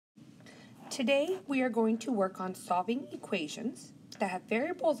Today we are going to work on solving equations that have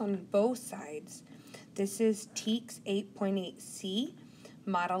variables on both sides. This is TEKS 8.8c,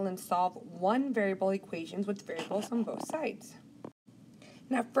 model and solve one variable equations with variables on both sides.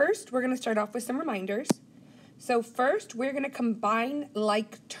 Now first we're going to start off with some reminders. So first we're going to combine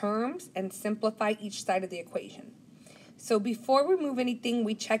like terms and simplify each side of the equation. So before we move anything,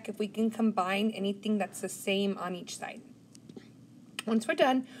 we check if we can combine anything that's the same on each side. Once we're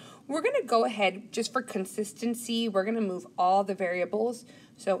done, we're going to go ahead, just for consistency, we're going to move all the variables,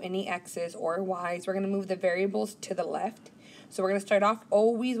 so any x's or y's, we're going to move the variables to the left. So we're going to start off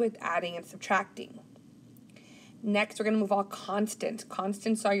always with adding and subtracting. Next, we're going to move all constants.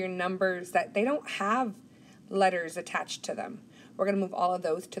 Constants are your numbers that they don't have letters attached to them. We're going to move all of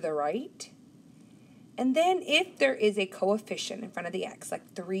those to the right. And then if there is a coefficient in front of the x,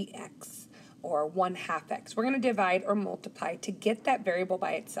 like 3x, or 1/2 x. We're going to divide or multiply to get that variable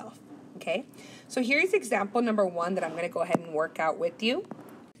by itself, okay? So here's example number 1 that I'm going to go ahead and work out with you.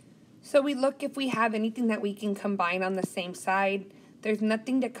 So we look if we have anything that we can combine on the same side. There's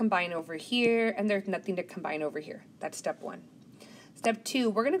nothing to combine over here, and there's nothing to combine over here. That's step 1. Step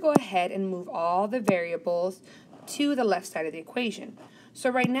 2, we're going to go ahead and move all the variables to the left side of the equation. So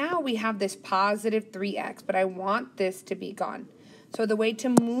right now we have this positive 3x, but I want this to be gone. So the way to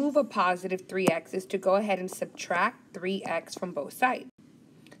move a positive 3x is to go ahead and subtract 3x from both sides.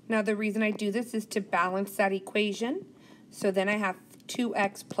 Now the reason I do this is to balance that equation. So then I have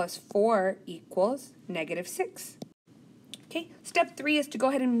 2x plus 4 equals -6. Okay, step 3 is to go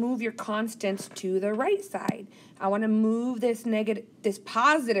ahead and move your constants to the right side. I want to move this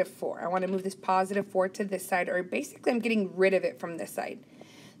positive 4. I want to move this positive 4 to this side, or basically I'm getting rid of it from this side.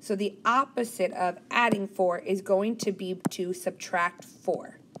 So the opposite of adding 4 is going to be to subtract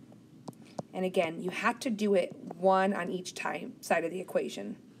 4. And again, you have to do it one on each side of the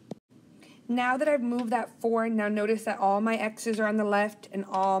equation. Now that I've moved that 4, now notice that all my x's are on the left and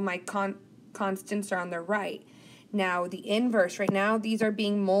all my constants are on the right. Now the inverse, right now these are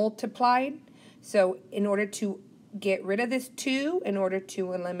being multiplied. So in order to get rid of this 2, in order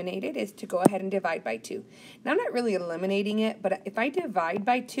to eliminate it, is to go ahead and divide by 2. Now I'm not really eliminating it, but if I divide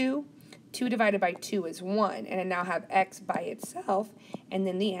by 2, 2 divided by 2 is 1, and I now have x by itself, and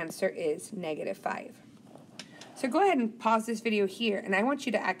then the answer is -5. So go ahead and pause this video here, and I want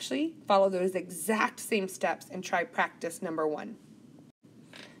you to actually follow those exact same steps and try practice number 1.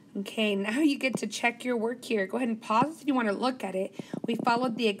 Okay, now you get to check your work here. Go ahead and pause if you want to look at it. We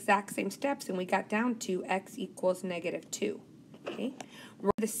followed the exact same steps and we got down to x equals -2. Okay,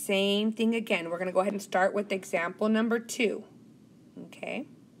 we're the same thing again. We're going to go ahead and start with example number 2. Okay,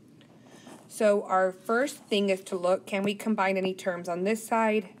 so our first thing is to look, can we combine any terms on this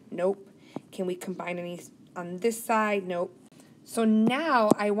side? Nope. Can we combine any on this side? Nope. So now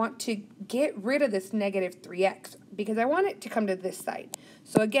I want to get rid of this -3x because I want it to come to this side.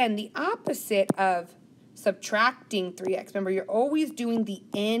 So again, the opposite of subtracting 3x, remember you're always doing the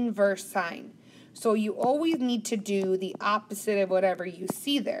inverse sign. So you always need to do the opposite of whatever you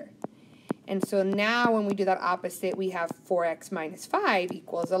see there. And so now when we do that opposite, we have 4x minus 5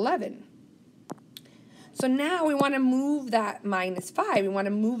 equals 11. So now we want to move that -5. We want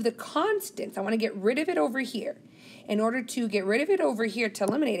to move the constants. I want to get rid of it over here. In order to get rid of it over here, to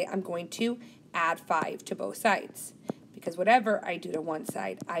eliminate it, I'm going to add 5 to both sides. Because whatever I do to one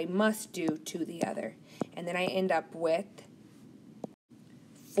side, I must do to the other. And then I end up with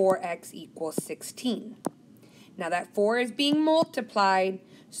 4x equals 16. Now that 4 is being multiplied,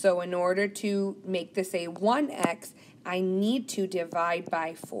 so in order to make this a 1x, I need to divide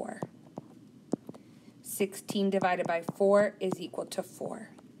by 4. 16 divided by 4 is equal to 4.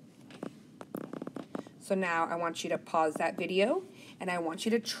 So now I want you to pause that video and I want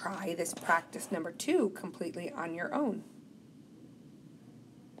you to try this practice number 2 completely on your own.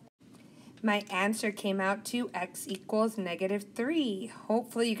 My answer came out to x equals -3.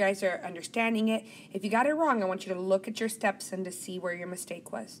 Hopefully you guys are understanding it. If you got it wrong, I want you to look at your steps and to see where your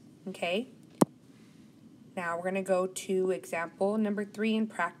mistake was. Okay? Now we're going to go to example number 3 and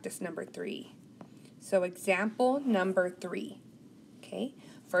practice number 3. So example number 3. Okay?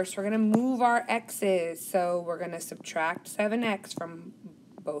 First, we're going to move our x's, so we're going to subtract 7x from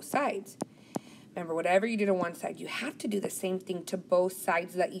both sides. Remember, whatever you do to one side, you have to do the same thing to both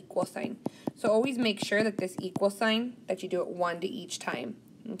sides of that equal sign. So always make sure that this equal sign, that you do it 1 to each time,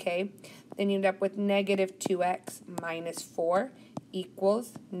 okay? Then you end up with -2x minus 4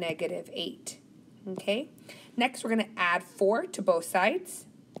 equals -8, okay? Next, we're going to add 4 to both sides.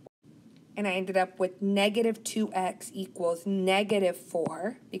 And I ended up with -2x equals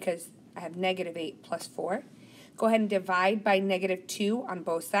 -4 because I have -8 plus 4. Go ahead and divide by -2 on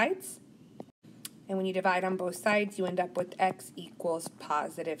both sides. And when you divide on both sides, you end up with x equals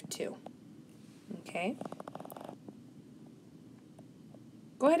positive 2. Okay?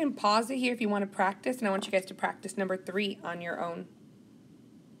 Go ahead and pause it here if you want to practice, and I want you guys to practice number 3 on your own.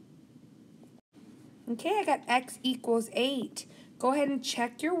 Okay, I got x equals 8. Go ahead and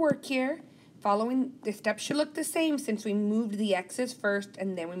check your work here. Following the steps should look the same since we moved the x's first,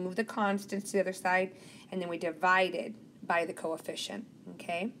 and then we moved the constants to the other side, and then we divided by the coefficient.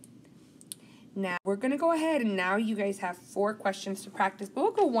 Okay? Now, we're going to go ahead, and now you guys have 4 questions to practice, but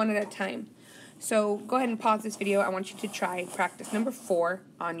we'll go one at a time. So go ahead and pause this video. I want you to try practice number 4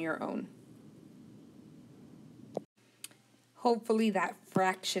 on your own. Hopefully that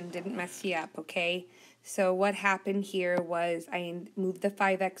fraction didn't mess you up, okay? So what happened here was I moved the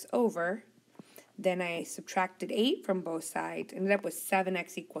 5x over, then I subtracted 8 from both sides, ended up with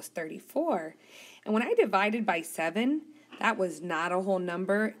 7x equals 34. And when I divided by 7, that was not a whole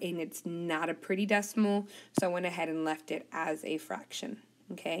number, and it's not a pretty decimal, so I went ahead and left it as a fraction,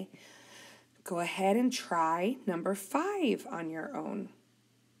 okay? Go ahead and try number 5 on your own.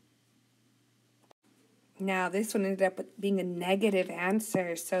 Now, this one ended up with being a negative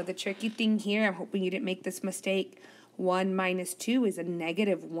answer, so the tricky thing here, I'm hoping you didn't make this mistake, 1 minus 2 is a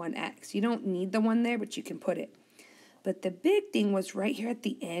negative 1x. You don't need the 1 there, but you can put it. But the big thing was right here at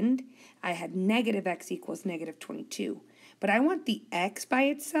the end, I had negative x equals negative 22. But I want the x by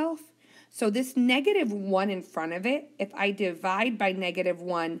itself, so this negative 1 in front of it, if I divide by negative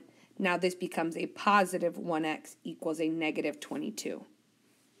 1, now this becomes a positive 1x equals a negative 22.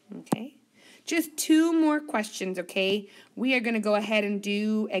 Okay? Just 2 more questions, okay? We are going to go ahead and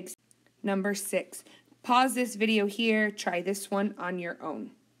do number 6. Pause this video here. Try this one on your own.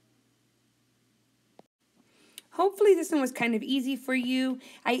 Hopefully this one was kind of easy for you.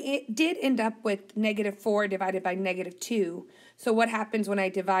 It did end up with negative 4 divided by negative 2. So what happens when I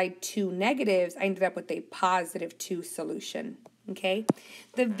divide 2 negatives? I ended up with a positive 2 solution. Okay?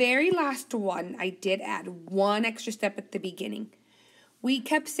 The very last one, I did add 1 extra step at the beginning. We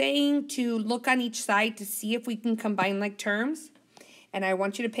kept saying to look on each side to see if we can combine like terms. And I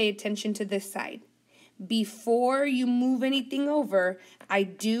want you to pay attention to this side. Before you move anything over, I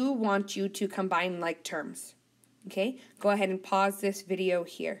do want you to combine like terms. Okay, go ahead and pause this video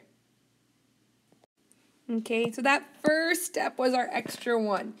here. Okay, so that first step was our extra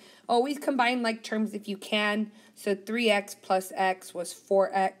 1. Always combine like terms if you can. So 3x plus x was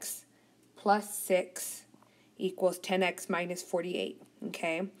 4x plus 6 equals 10x minus 48.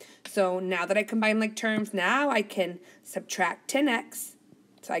 Okay, so now that I combine like terms, now I can subtract 10x.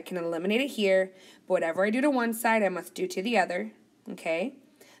 So I can eliminate it here. But whatever I do to one side, I must do to the other. Okay,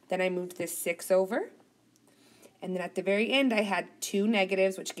 then I moved this 6 over. And then at the very end, I had 2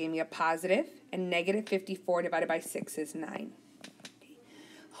 negatives, which gave me a positive, and negative 54 divided by 6 is 9. Okay.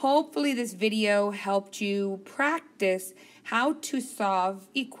 Hopefully this video helped you practice how to solve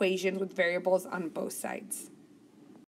equations with variables on both sides.